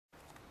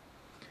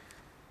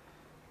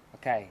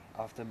Okay,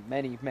 after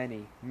many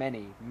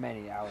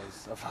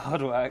hours of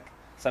hard work,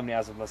 so many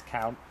hours I've lost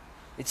count,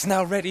 it's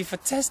now ready for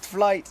test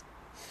flight.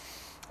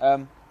 We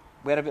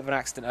had a bit of an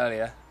accident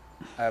earlier,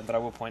 that I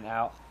will point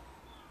out.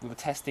 We were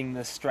testing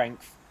the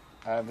strength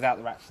without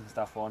the ratchets and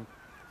stuff on,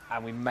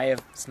 and we may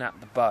have snapped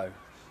the bow.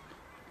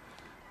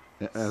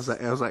 How's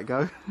that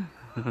go?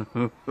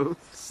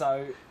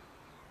 So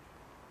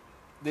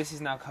this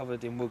is now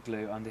covered in wood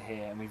glue under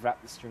here, and we've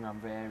wrapped the string on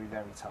very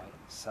tight.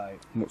 So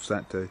what's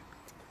that do?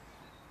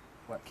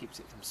 well, it keeps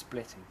it from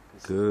splitting.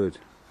 Good.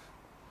 In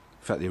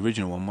fact, the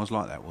original one was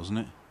like that, wasn't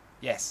it?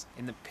 Yes,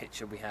 in the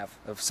picture we have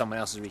of someone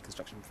else's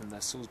reconstruction from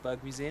the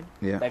Salzburg Museum,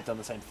 yeah, they've done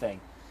the same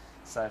thing.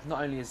 So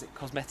not only is it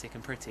cosmetic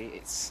and pretty,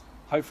 it's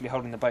hopefully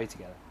holding the bow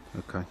together.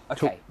 Okay.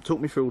 Okay. Talk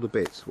me through all the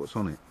bits. What's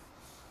on it?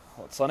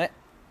 What's on it?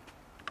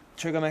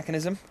 Trigger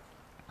mechanism.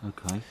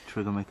 Okay,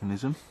 trigger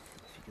mechanism.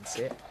 If you can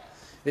see it.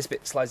 This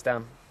bit slides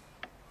down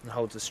and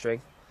holds the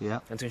string. Yeah.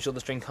 And to ensure the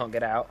string can't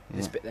get out, Yeah.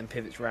 this bit then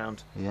pivots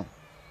round. Yeah.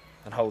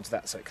 And holds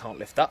that so it can't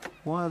lift up.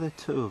 Why are there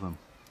two of them?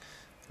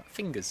 It's like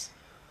fingers.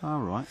 All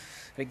right.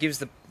 And it gives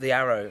the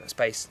arrow a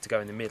space to go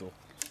in the middle.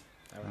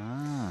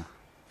 Ah.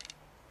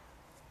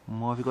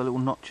 And why have you got a little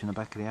notch in the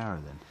back of the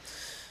arrow then?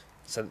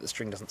 So that the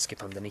string doesn't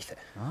skip underneath it.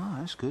 Ah,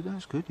 that's good.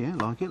 That's good. Yeah,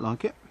 like it.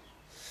 Like it.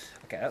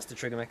 Okay, that's the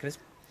trigger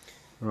mechanism.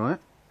 Right.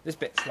 This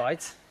bit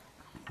slides.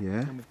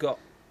 Yeah. And we've got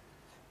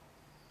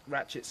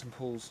ratchets and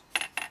pulls.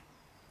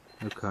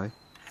 Okay.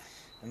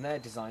 And they're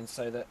designed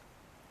so that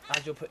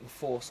as you're putting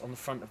force on the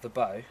front of the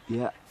bow,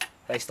 Yeah.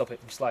 they stop it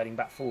from sliding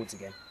back forwards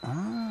again.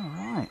 Ah,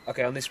 right.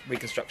 Okay, on this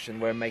reconstruction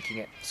we're making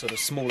it sort of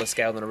smaller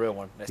scale than a real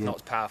one. It's Yeah. not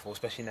as powerful,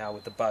 especially now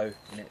with the bow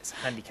in its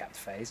handicapped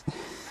phase.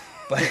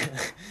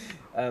 But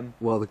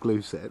While the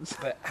glue sets.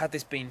 but had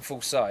this been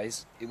full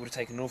size, it would have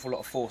taken an awful lot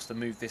of force to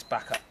move this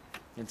back up.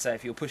 And so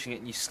if you were pushing it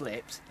and you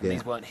slipped, and Yeah.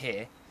 these weren't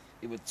here,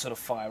 it would sort of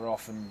fire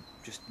off and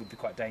just would be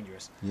quite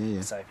dangerous. Yeah,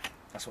 yeah. So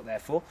that's what they're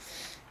for.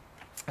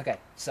 Okay,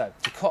 so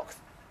to cock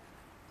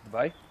the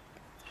bow,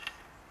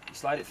 you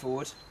slide it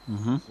forward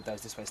with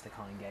those this way so they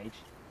can't engage.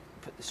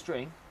 You put the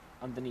string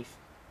underneath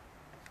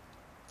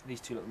these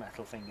two little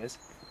metal fingers,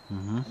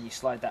 and you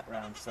slide that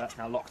round, so that's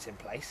now locked in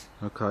place.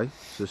 Okay,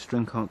 so the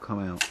string can't come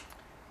out.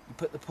 You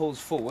put the pulls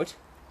forward,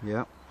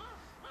 Yeah.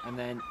 and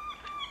then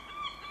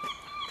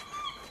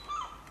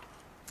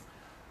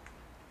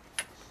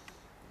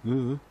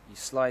Ooh. you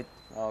slide.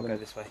 Oh, I'll go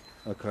this way.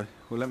 Okay.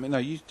 Well, let me know.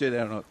 You do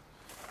that or not.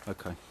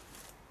 Okay.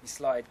 You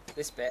slide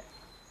this bit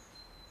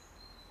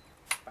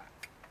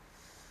back,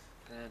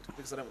 and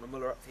because I don't want to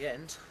muller up the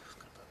end, I'm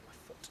going to put it on my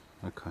foot.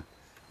 Okay.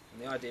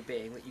 And the idea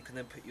being that you can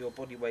then put your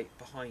body weight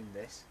behind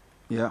this.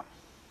 Yeah.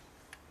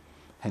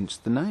 Hence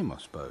the name, I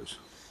suppose.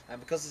 And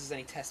because this is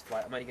only test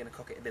flight, I'm only going to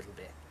cock it a little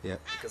bit. Yeah.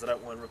 Because I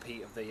don't want a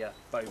repeat of the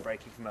bow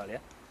breaking from earlier.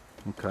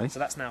 Okay. So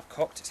that's now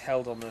cocked, it's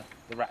held on the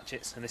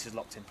ratchets, and this is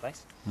locked in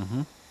place.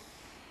 Arrow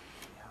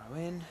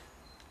in.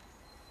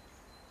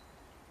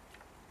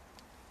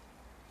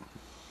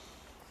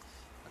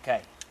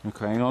 Okay.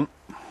 Okay, hang on.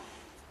 You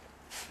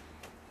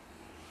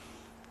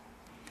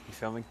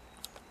filming?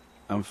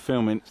 I'm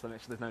filming So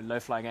make sure there's no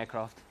low-flying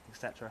aircraft,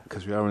 etc.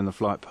 because we are in the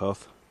flight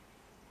path.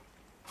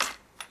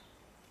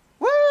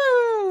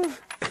 Woo!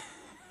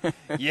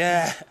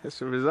 Yeah. That's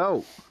the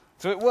result.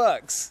 So it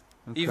works,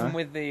 Okay. even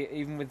with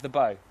the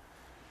bow.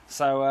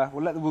 So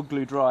we'll let the wood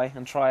glue dry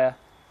and try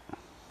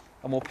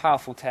a more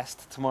powerful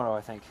test tomorrow,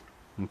 I think.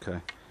 Okay.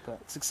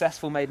 But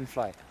successful maiden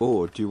flight.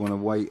 Or do you want to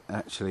wait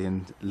actually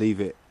and leave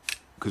it?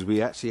 Because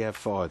we actually have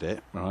fired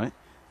it, right?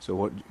 So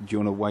what do you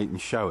want to wait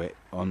and show it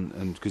on?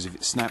 And because if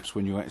it snaps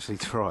when you actually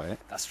try it.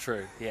 That's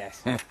true.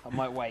 Yes. I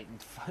might wait and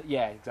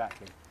yeah,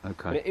 exactly.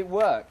 Okay. But it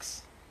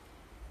works.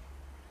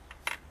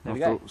 There we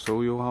go. So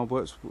all your hard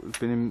work's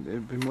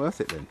been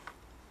worth it then.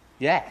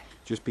 Yeah.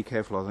 Just be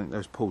careful. I think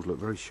those pulls look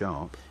very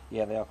sharp.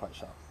 Yeah, they are quite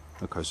sharp.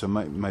 Okay, so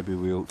maybe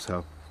we ought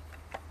to.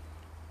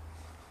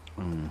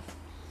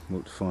 We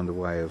ought to find a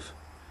way of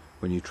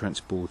when you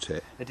transport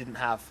it. They didn't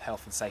have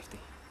health and safety.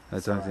 I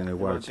don't think they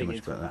worried too much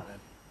about that. Then.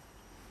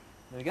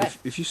 There we go.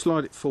 If you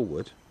slide it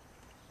forward,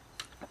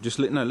 just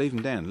leave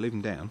them down. Leave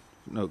them down.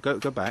 No, go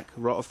back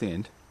right off the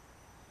end.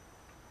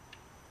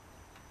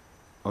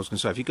 I was going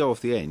to say, if you go off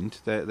the end,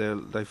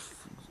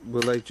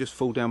 they just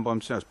fall down by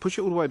themselves. Push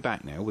it all the way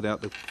back now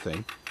without the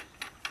thing.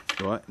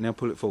 Right, now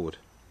pull it forward.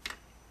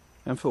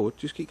 And forward,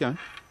 just keep going.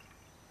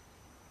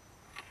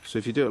 So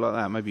if you do it like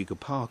that, maybe you could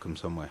park them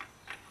somewhere.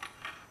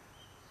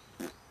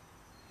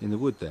 In the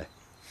wood there.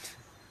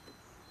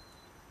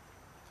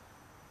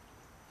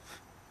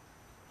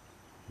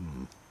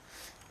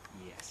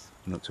 Yes.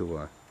 Not to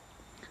worry.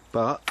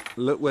 But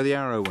look where the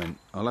arrow went.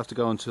 I'll have to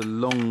go on to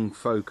long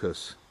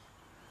focus.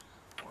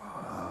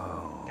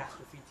 Wow.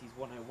 Gastraphetes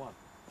 101.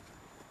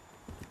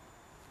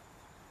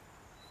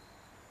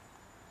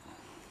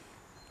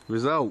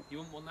 Result. You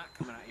wouldn't want that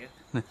coming at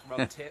you.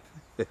 Rubber tip.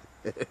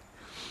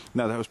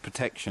 No, that was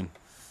protection.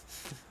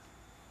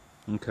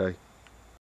 Okay.